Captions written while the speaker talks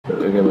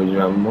game was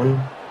round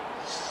 1.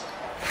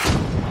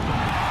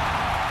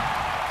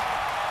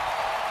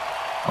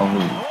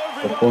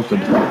 Of course, the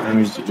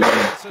Panthers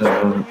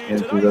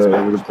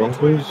over the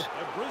Broncos,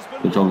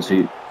 which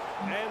obviously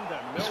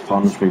is the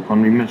final week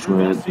one rematch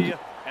where the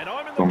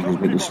Broncos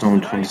beat the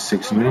Storm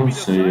 26-0.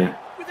 So yeah,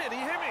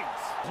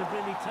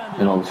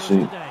 and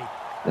obviously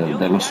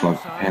they lost like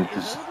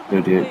Panthers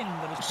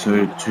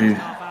 38-2.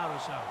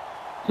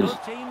 Just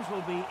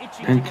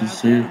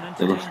Panthers here,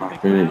 they lost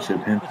like 38 to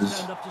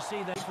Panthers.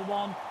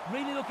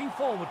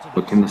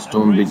 But can the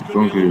Storm beat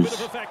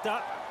Broncos?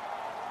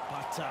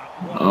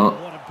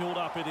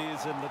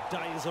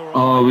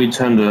 Oh, we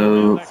turned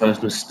the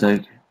first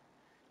mistake.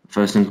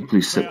 First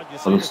incomplete set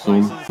for the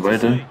Storm.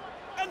 Raider.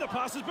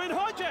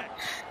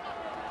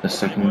 The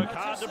second.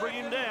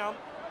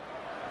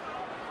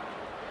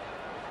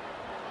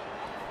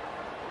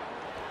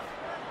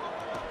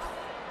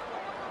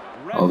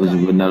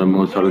 Obviously, another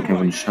more title came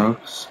from the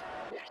Sharks.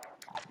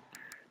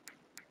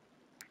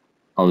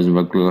 Obviously,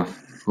 regular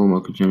full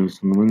Michael James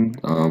on the wing.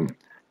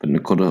 But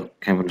Nakota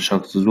came from the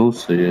Sharks as well,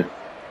 so yeah.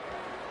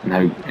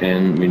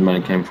 And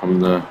mid-money came from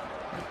the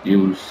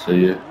Eagles, so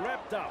yeah.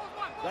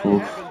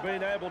 Haven't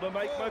been able to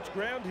make much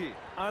ground here.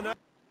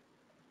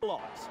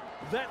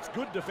 That's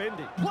good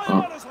defending.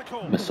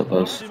 Messed up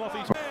us.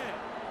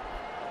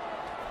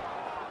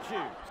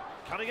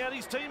 Cutting out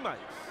his teammates.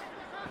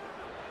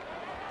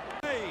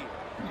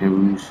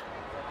 Hughes.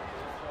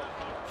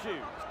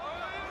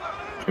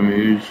 Jim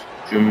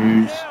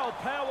Hughes.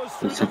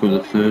 Let's take with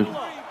the third.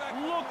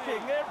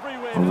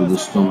 Over the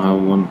Storm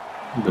have one.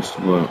 Best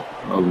of all,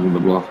 over the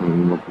block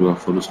and block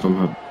for the Storm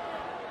have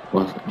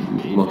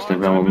lost their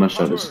round one match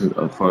like this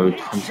for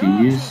 20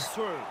 years.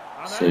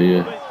 So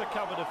yeah.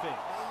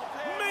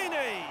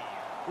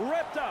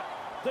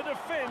 The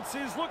defense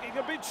is looking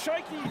a bit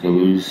shaky.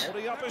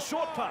 Holding up a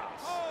short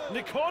pass.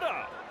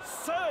 Nakota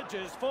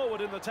surges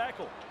forward in the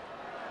tackle.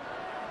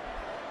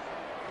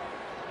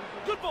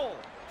 Good ball.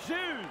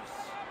 Hughes.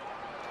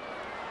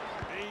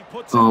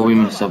 Oh, we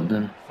messed up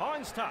then.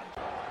 Finds touch.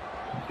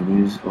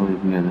 Hughes,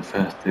 we had the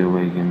first day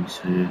away game,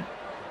 so yeah.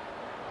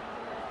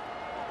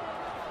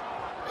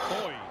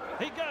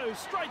 He goes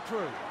straight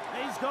through.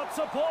 He's got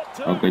support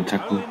too. Okay,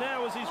 tackle. Only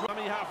now as he's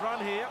running half run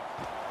here.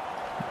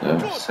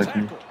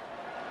 Second. Tackle.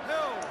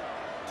 Hill,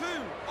 2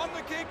 on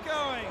the kick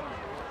going.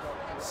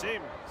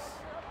 Sims.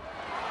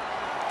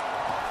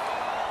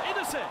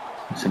 Intercept.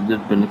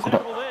 Intercepted, but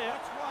Nakota.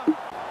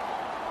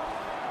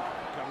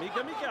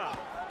 Kamika.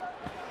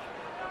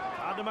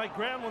 Hard to make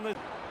ground when they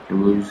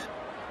Hughes.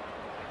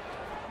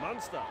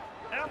 Munster.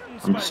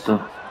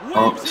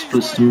 Oh,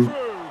 splits him.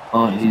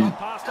 Oh, he's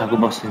tackle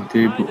busting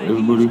through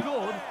everybody.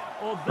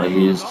 But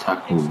he is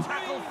tackled.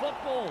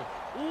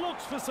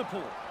 Looks for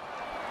support.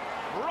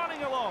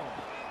 Running along.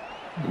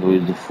 Louis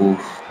the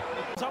fourth.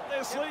 Up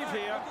their sleeve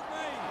here.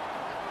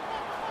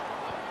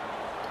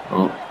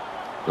 Oh,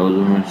 that was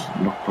almost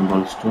knocked on by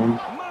the Storm.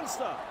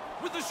 Munster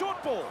with the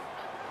short ball.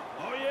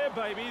 Oh yeah,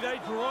 baby, they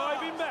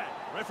drive him back.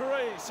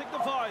 Referee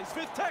signifies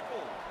 5th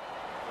tackle.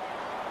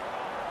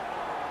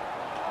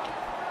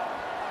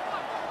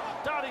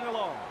 Darting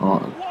along. Oh,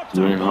 it's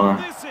very hard.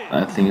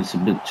 I think it's a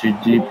bit too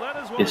deep.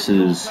 Yes, it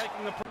is.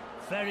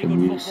 Very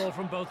good football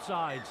from both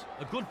sides.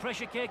 A good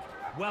pressure kick,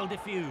 well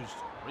diffused.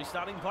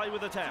 Restarting play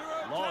with a tap.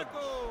 Lodge.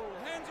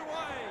 Hands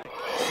away.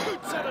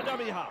 Scoots at a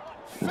dummy half.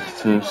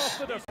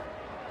 First.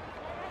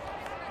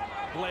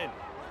 Glenn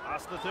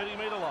past the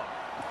 30-metre line.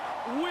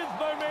 With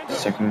momentum.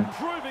 Second.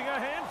 Proving a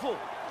handful.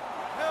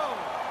 Hill.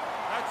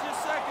 That's your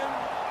second.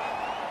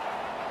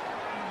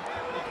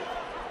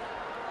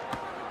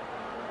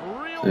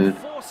 Real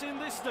force in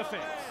this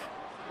defence.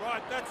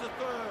 Right, that's a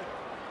third.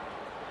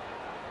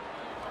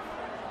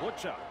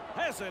 Butcher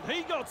has it.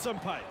 He got some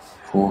pace.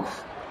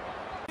 4th.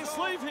 His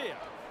sleeve here.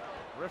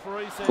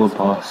 Referee says full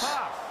pass.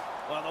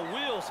 Well, the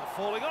wheels are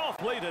falling off.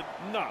 Pleaded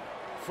no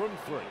from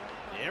 3.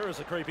 The errors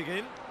are creeping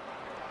in.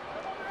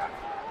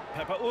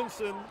 Pepper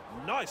Unson,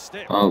 nice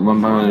step. Oh,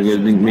 one by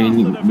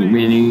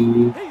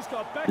McMeany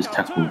is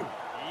tackled.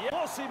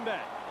 Lost him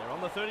back. They're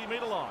on the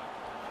 30-metre line.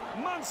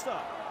 Munster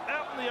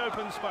out in the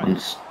open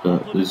space.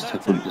 Munster is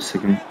tackled the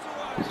second.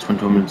 It's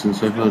 21 minutes in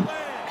so far.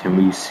 Can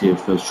we see a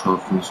first try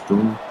from the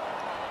Storm?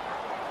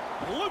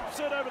 Loops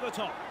it over the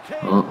top.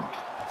 Oh.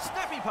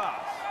 Snappy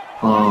pass.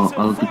 Oh,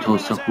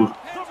 Alcatraz tackled.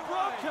 The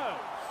Broncos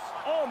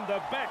on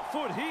the back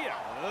foot here.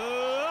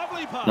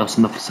 Lovely pass. That's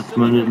enough for 7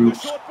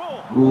 minutes.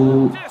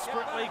 Ooh.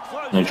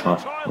 No try,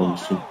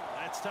 obviously.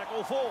 That's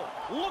tackle 4.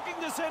 Looking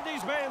to send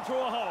his man through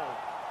a hole.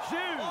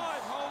 Hughes.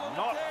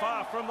 Not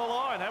far from the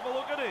line. Have a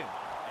look at him.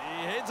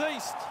 He heads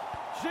east.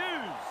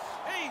 Hughes.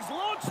 He's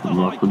launched the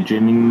Michael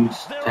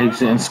Jennings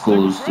takes it and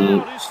scores.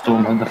 The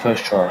Storm had the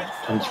first try.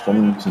 24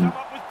 minutes in.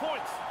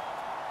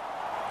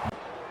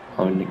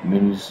 Nick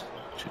Mills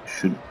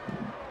should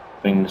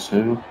bring this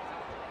over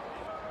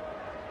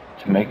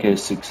to make it a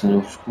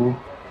 6-0 score.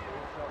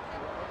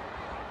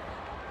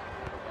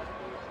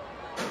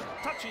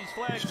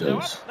 Which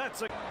does.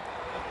 That's a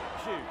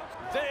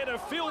there to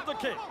field the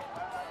kick.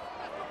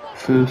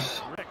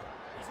 First.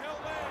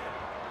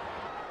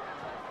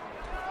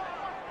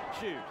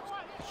 Shoes.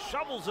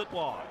 Shovels it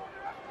wide.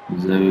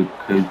 Zoe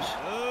Coates.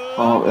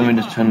 Oh, let me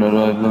just turn it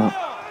over.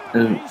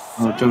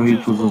 Oh, Joe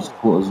Heath was on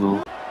support as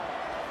well.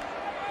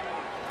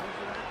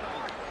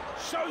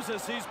 Shows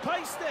us his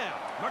pace now.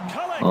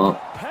 McCulloch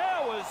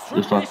powers through.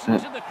 Just like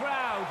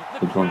that.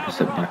 The Broncos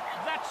set back.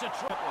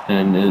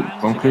 And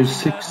Broncos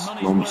 6,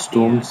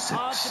 Storm 6.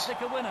 Hard to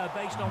pick a winner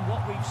based on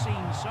what we've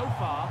seen so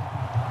far.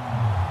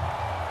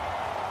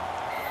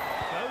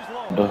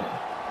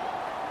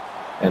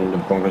 And the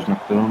Broncos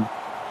knocked it on.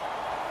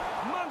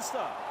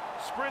 Munster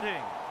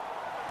sprinting.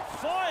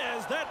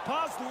 Fires that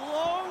pass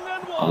long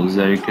and wide.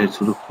 Zary gets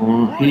to the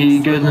corner. He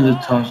goes into the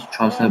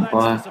tricep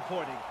by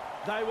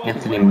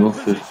Anthony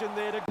Milford.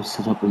 Was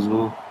set up as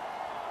well.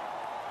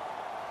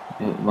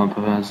 Yeah, Van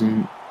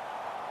Pervazen.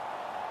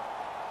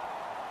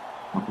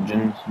 Michael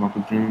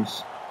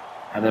Jones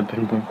had a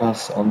pinpoint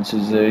pass onto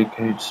Zary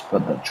Coates,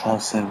 but that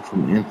tricep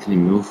from Anthony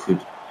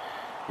Milford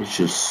is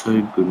just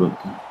so good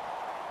right there.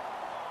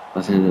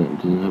 I think that it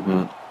doesn't have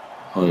a.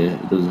 Oh yeah,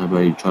 it doesn't have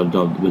a. He tried to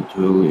dive a bit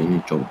too early and he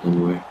dropped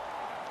anyway.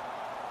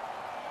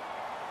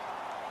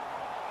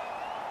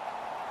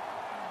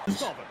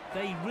 Stop it.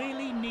 They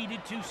really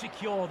needed to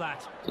secure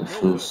that. The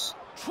first.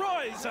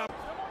 Tries up.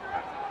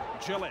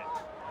 Gillette.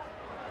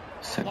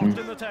 Second. Locked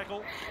in the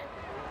tackle.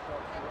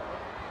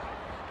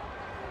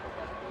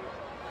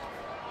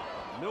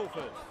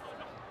 Milford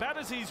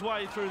batters his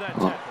way through that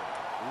tackle.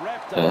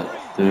 Wrapped up.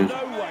 Third.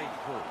 No way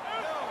through.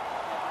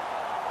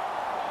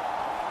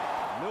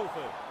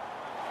 Milford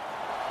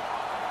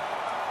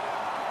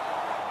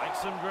makes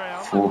some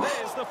ground. Fourth.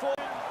 There's the fourth.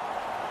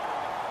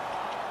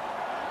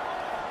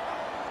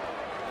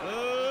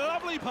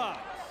 Lovely pass.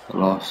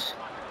 Loss.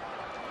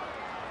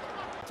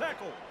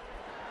 Tackle.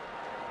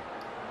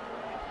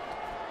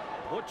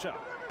 Butcher.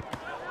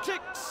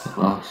 Kicks.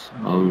 Loss.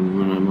 I'm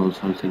running a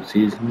multi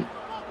season.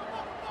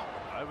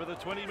 Over the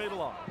 20-metre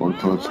line. One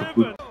time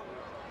tackle. Move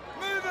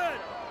it.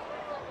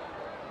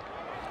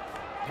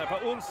 Pepper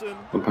Unsen.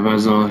 Van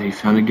Pervazen, he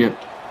found a gap.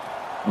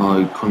 Oh,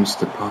 he couldn't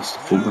step past the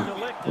fullback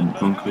of the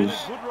Broncos.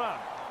 Good run.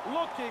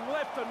 Looking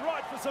left and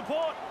right for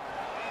support.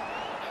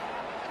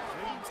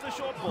 Feeds the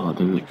short ball. Oh,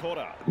 didn't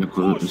Nicola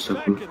Pushed back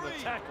tackle. in the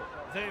tackle.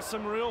 There's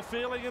some real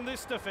feeling in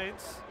this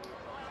defence.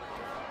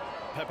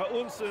 Pepper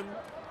Unsen.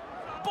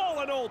 Ball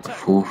and all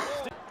tackle.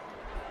 Fourth.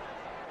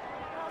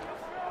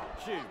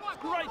 Shoot.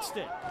 Great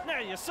step. Now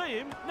you see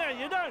him. Now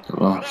you don't.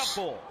 Loss. Cut out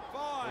ball.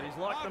 He's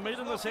like the meat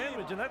in the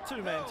sandwich in that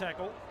two-man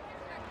tackle.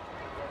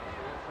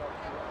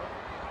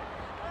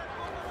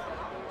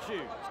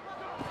 Shoot.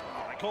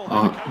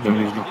 Oh,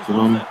 Jimmy's knocked it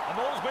on. The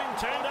ball's been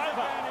turned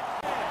over.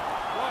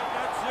 Right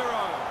at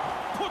zero.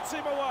 Puts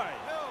him away.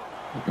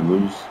 He can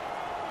lose.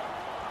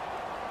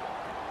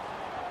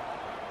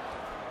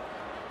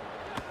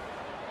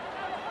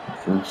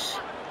 First.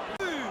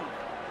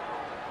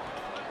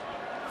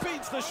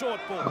 Feeds the short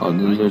ball. Oh,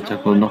 there's a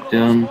tackle knocked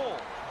down.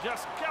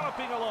 Just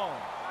galloping along.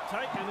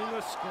 Taken in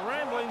the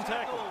scrambling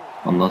tackle.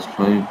 On last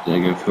play, they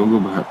go field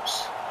goal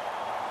perhaps.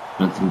 I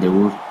don't think they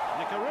would.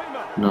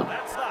 Nicarima. No.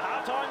 That's the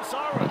half-time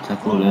siren. Right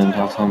tackle and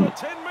half-time.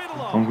 10-metre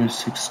line. Broncos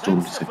 6,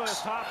 Storm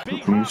 6.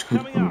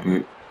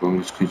 The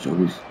Broncos coach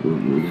obviously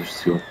will just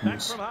see what Back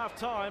happens. from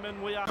half-time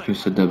and we are Like I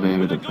said, they're very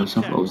good at first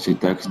half. Obviously,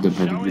 Dax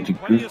defended showing really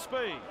plenty good. of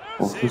speed.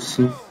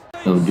 Obviously,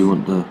 they do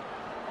want the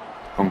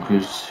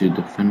Broncos to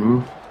defend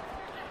well.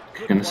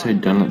 You're gonna say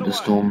don't let the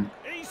Storm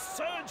He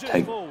surges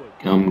take forward.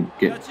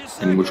 get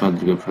and we'll try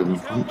to go further in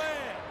front.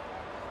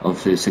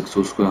 Obviously,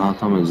 6-2 square half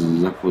time is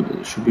exactly what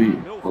it should be.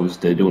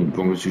 Obviously, they do want the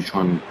Broncos to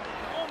try and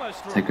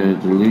Almost take the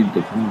lead.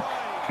 Defend,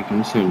 kicking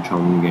the same try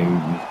and win the game.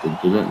 If they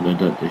do that, no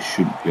doubt they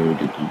should be able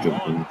to get the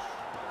job done.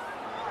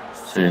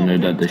 So no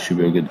doubt they should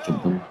be able to get the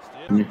job done.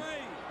 Yeah.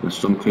 The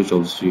Storm coach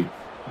obviously,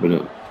 with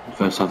the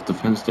first half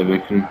defense, they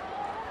reckon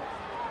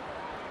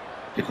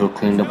they could have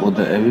cleaned up all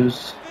the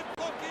errors.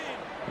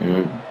 You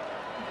know,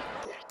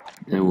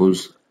 there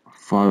was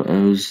 5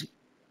 errors.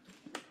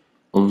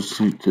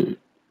 Obviously, the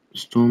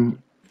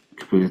Storm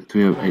could be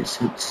 3 out of 8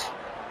 sets.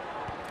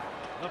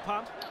 The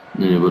punt.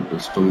 Yeah, but the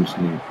Storm's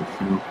need to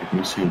defend up, picking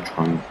the same,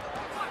 try and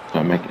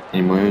don't make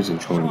any more errors and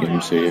try and get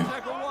them. So yeah,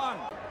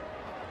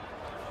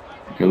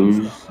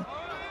 goes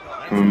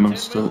Cameron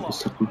Munster at the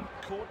tackle.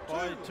 Caught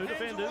by 2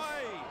 defenders.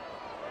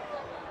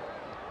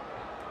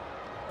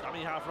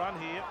 Dummy half run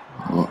here.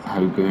 Oh,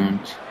 Harry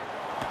Grant. With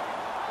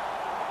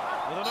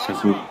a nice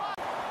Tackle. read.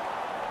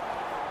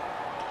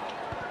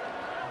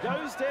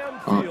 Goes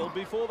downfield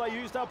before they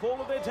used up all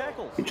of their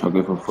tackles. He tried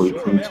to go for 40 Sure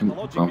points, about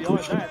the logic but behind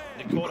unfortunately, that.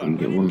 he couldn't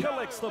get one.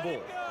 Collects the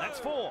ball. That's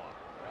 4.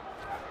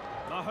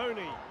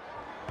 Mahoney.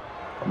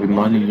 I'll be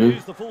minding you,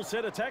 Use the full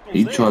set of tackles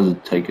he there. tries to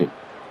take it,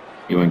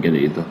 he won't get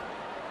it either.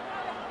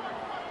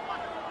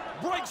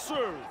 Breaks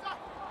through.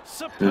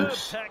 Superb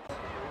Yes. tackle.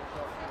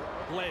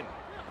 Glenn.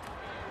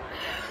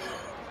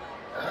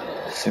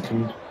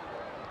 Second.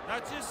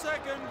 That's his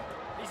second.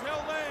 He's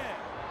held there.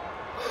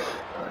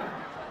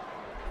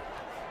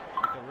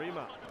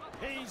 Karima.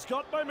 He's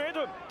got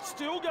momentum.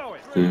 Still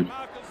going. Third.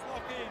 Marcus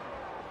lock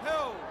in.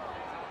 Held.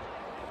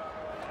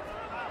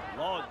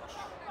 Lodge.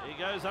 He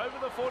goes over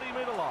the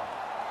 40-metre line.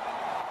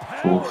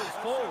 Powers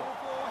forward.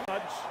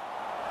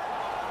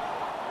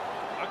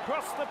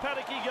 Across the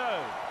paddock he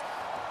goes.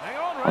 Hang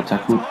on, I'll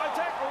tackle. high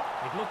tackle.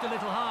 It looked a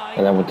little high.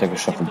 And then we'll take a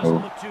shot for Doesn't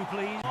goal. look too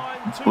pleased.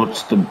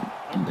 What's the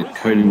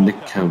coding the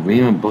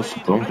Karima Boss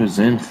Broncos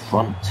in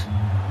front?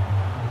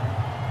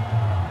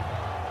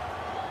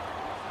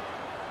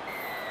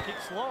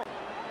 Kicks long.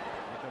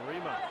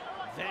 Karima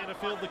there to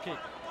field the kick.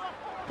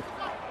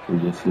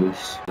 Who's the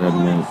first? That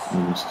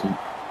mistake.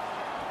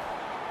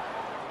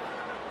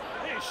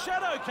 Here,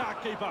 Shadow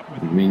can't keep up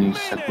with him. Meaning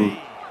tackle.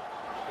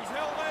 He's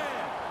held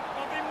there.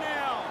 Of him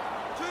now.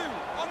 2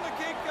 on the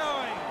kick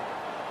going.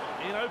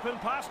 In open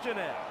pasture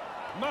now.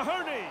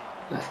 Mahoney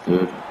The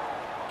third.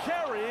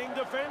 carrying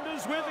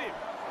defenders with him.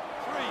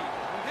 3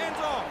 hands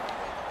on.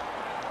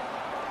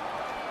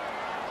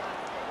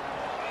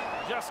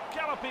 Just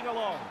galloping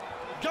along.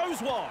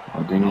 Goes wide.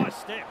 Oh, dang it. Nice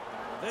step.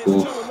 There's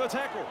Oof. 2 in the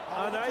tackle.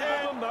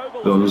 Unable to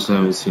mobilise. But obviously I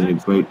haven't seen it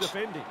great.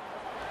 Defending.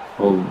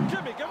 Oh,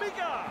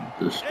 Kamika.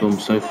 the Storm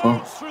so far.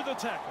 Explodes through the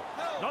tackle.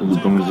 Not And the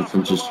too Broncos far defense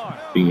from just the line.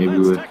 being That's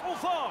everywhere. tackle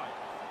 5.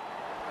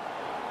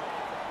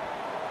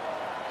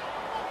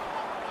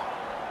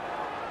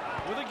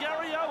 With a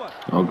Gary Owen.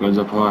 Oh, goes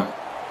up high.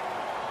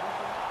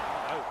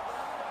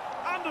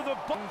 Under the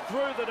bomb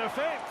through the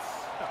defence.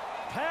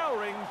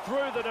 Powering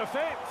through the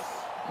defence.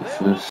 The They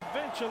were first.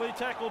 eventually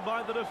tackled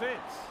by the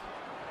defence.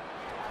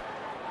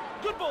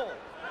 Good ball.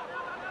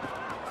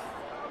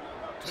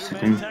 Two-man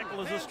Second.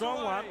 tackle is a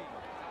strong one.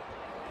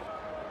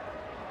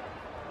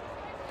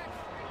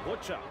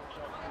 Butcher.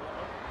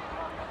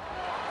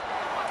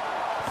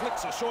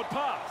 Flicks a short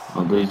pass.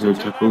 Oh, there's no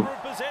Turnover tackle.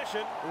 of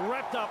possession,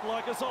 wrapped up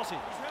like a sausage.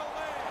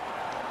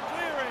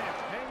 Clearing.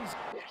 Hands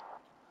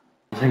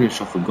I take a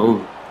shot for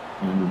goal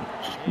and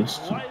just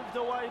missed it. waved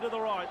away to the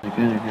right.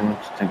 Again, I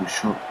want to take a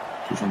shot.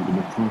 Just trying to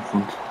get in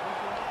front.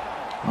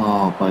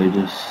 Oh, by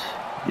this.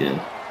 Yeah.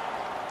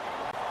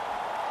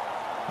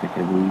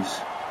 Okay,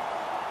 boys.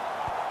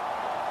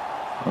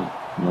 Oh,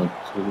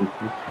 not totally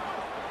quick.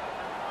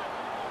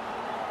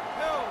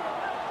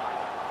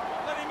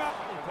 Let him up.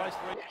 In place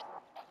 3.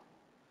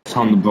 It's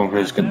time the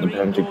Broncos get the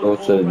penalty goal,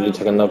 so they're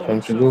taking that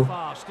penalty So goal.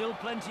 far, still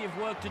plenty of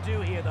work to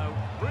do here, though.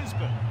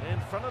 Brisbane in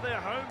front of their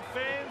home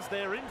fans.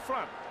 They're in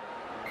front.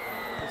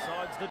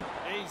 Decides that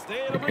he's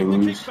there to Okay, bring the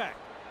boys. kick back.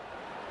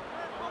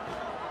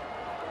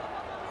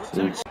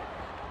 Six.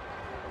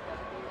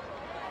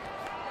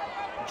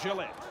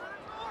 Gillette.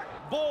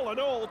 Ball and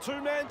all,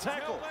 2-man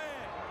tackle.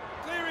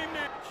 Clear him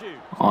now. Hughes.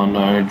 Oh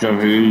no, Joe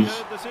Hughes.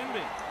 Heard the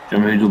sending. Joe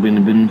Hughes will be in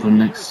the bin for the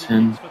next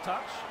 10. For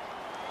touch.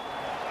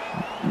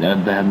 They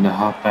had the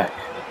halfback.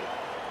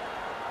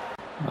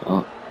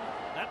 Oh,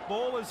 That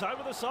ball is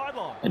over the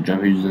sideline. and Joe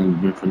Hughes is in the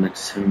bin for the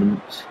next 10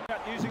 minutes.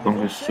 Using the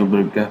Broncos full still got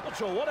a set. gap. Not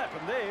sure what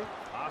happened there.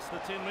 Past the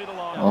 10-metre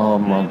line. Oh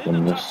my And in the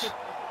goodness. touch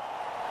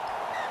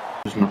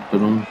Just knocked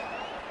it on.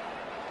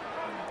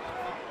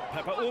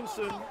 Papa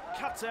Unsen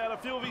cuts out a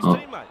few of his Oh.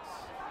 teammates.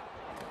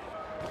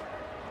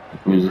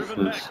 Who's the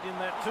Driven first? back in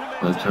that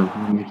 2-man By the tackle.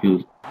 time he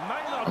was May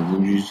not as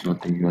injuries, I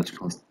think he was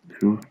passed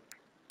through.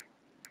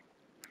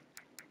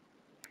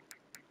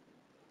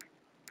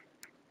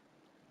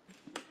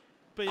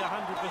 be 100%,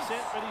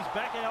 but he's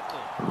back out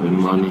there. With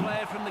money.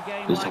 Player from the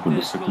game Let's like take a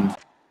this second. will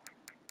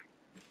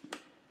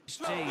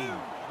team.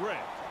 Grant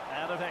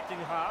out of acting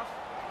half.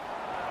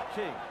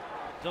 King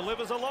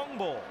delivers a long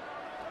ball.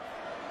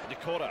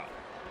 Dakota.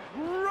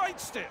 Great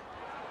step.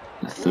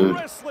 The third.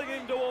 Wrestling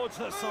him towards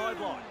the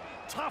sideline.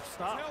 Tough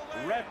stuff.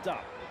 Wrapped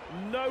up.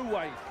 No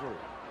way through.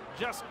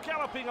 Just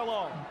galloping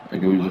along. I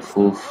go with the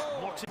fourth.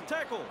 Boxing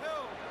tackle.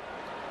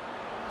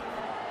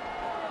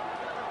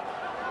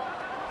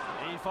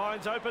 He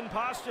finds open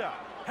pasture.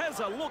 Has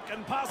a look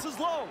and passes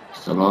long.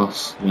 It's the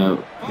last. Yeah,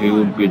 he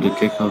would be the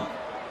kicker.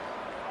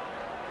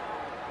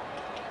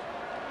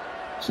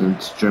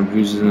 Since Joe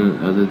Hughes is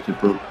in other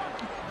people,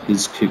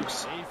 his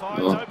kicks. He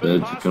finds Oh, they're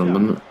open just gonna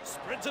run pasture. it.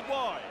 Spreads it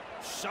wide.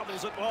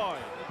 Shovels it wide.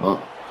 Oh,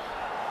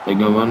 they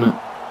go run it.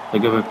 They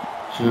go back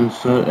to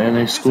insert and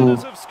they score.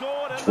 Visitors have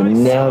scored and For they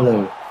now, celebrate.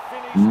 though,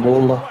 Finished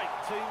Mola with great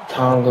team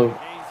Tarlo play.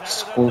 He's had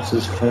scores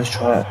his another first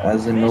try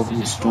as a Melbourne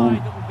This is a Storm.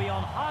 try that will be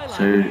on highlight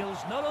So, reels,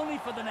 not only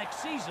for the next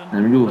season,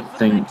 and you but would for the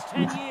think next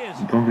 10 with years.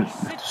 the Broncos, Sit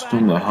with the back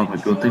Storm that and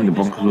halfback, you would think the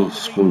enjoy this Broncos will one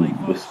score on the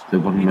replay, with the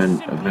folks. one-man It's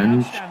simply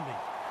advantage. outstanding.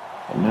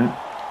 But no,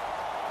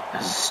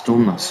 it's a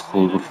Storm that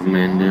scored with a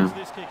man down.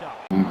 this kick up.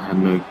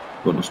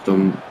 But the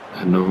Storm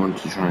had no one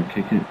to try and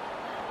kick it.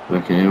 I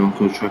reckon anyone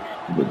could try,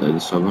 but they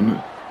decided on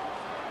it,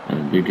 and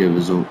it did get a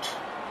result.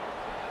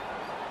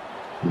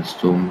 The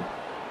Storm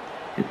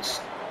gets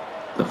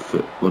the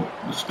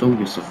Storm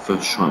gets the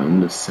first try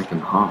in the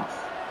second half.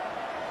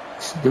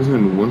 There's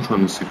only one try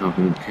in the second half,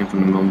 and it came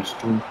from the Melbourne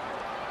Storm.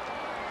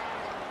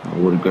 I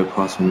would go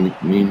past Nick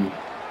Meaney.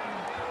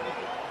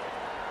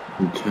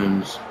 He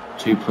turns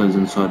 2 players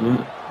inside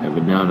it, and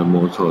but now the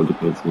more told to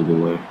go through the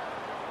way.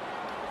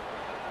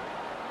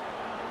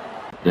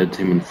 Their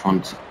team in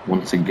front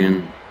once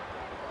again.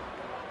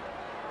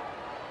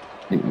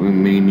 Nick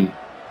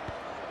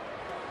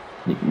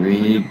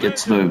Meaney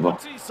gets it over.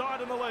 Puts his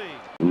side in the lead.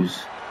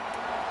 Who's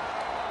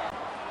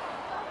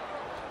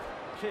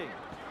King.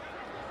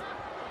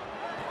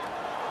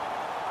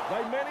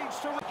 They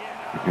managed to...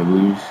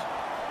 Jahoos.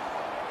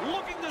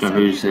 Looking to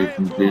Jahoos send they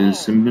can his man play through a the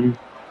Simbin.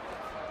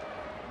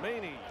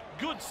 Meany,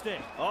 good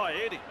step. Oh,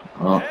 Eddie.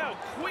 Oh. How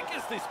quick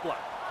is this bloke?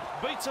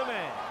 Beats a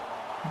man.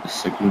 The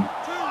second.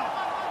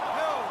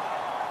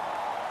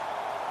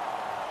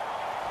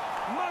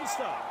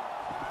 Munster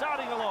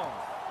darting along.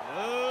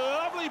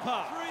 Lovely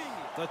pass.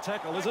 The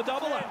tackle is a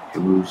double up.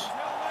 Jahoos.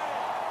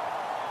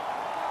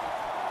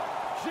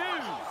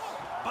 Hughes.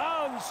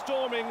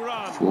 Barnstorming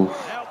run.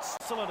 Fourth.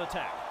 Excellent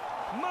attack.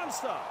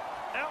 Munster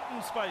out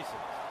in spaces.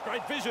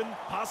 Great vision.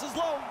 Passes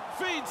long.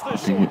 Feeds the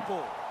short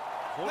ball.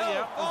 40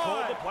 out and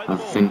called to play the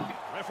ball. think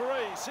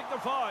Referee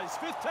signifies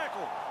fifth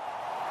tackle.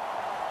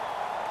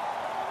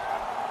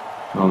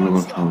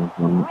 Munster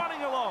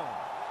Running along.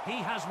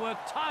 He has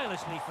worked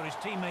tirelessly for his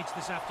teammates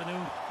this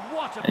afternoon.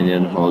 What a and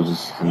then performance. Hall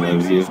just come over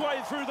Wins here. his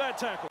way through that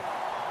tackle.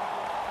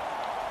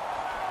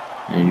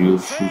 And you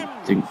should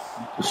think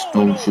the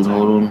Storm should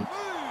hold on.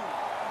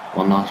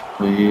 One last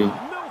play here.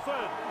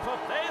 Milford.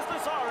 There's the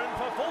siren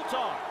for full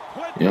time.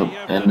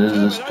 Yep, and there's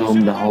the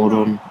Storm to hold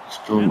on.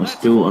 Storm are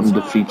still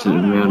undefeated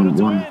in round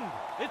 1.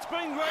 It's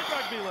been great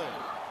rugby league.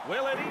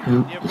 Well,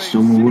 Eddie, Yep, the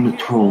Storm will win at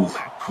 12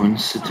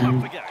 points to 10.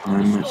 But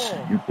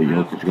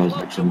y'all catch you guys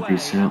next time.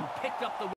 Peace out.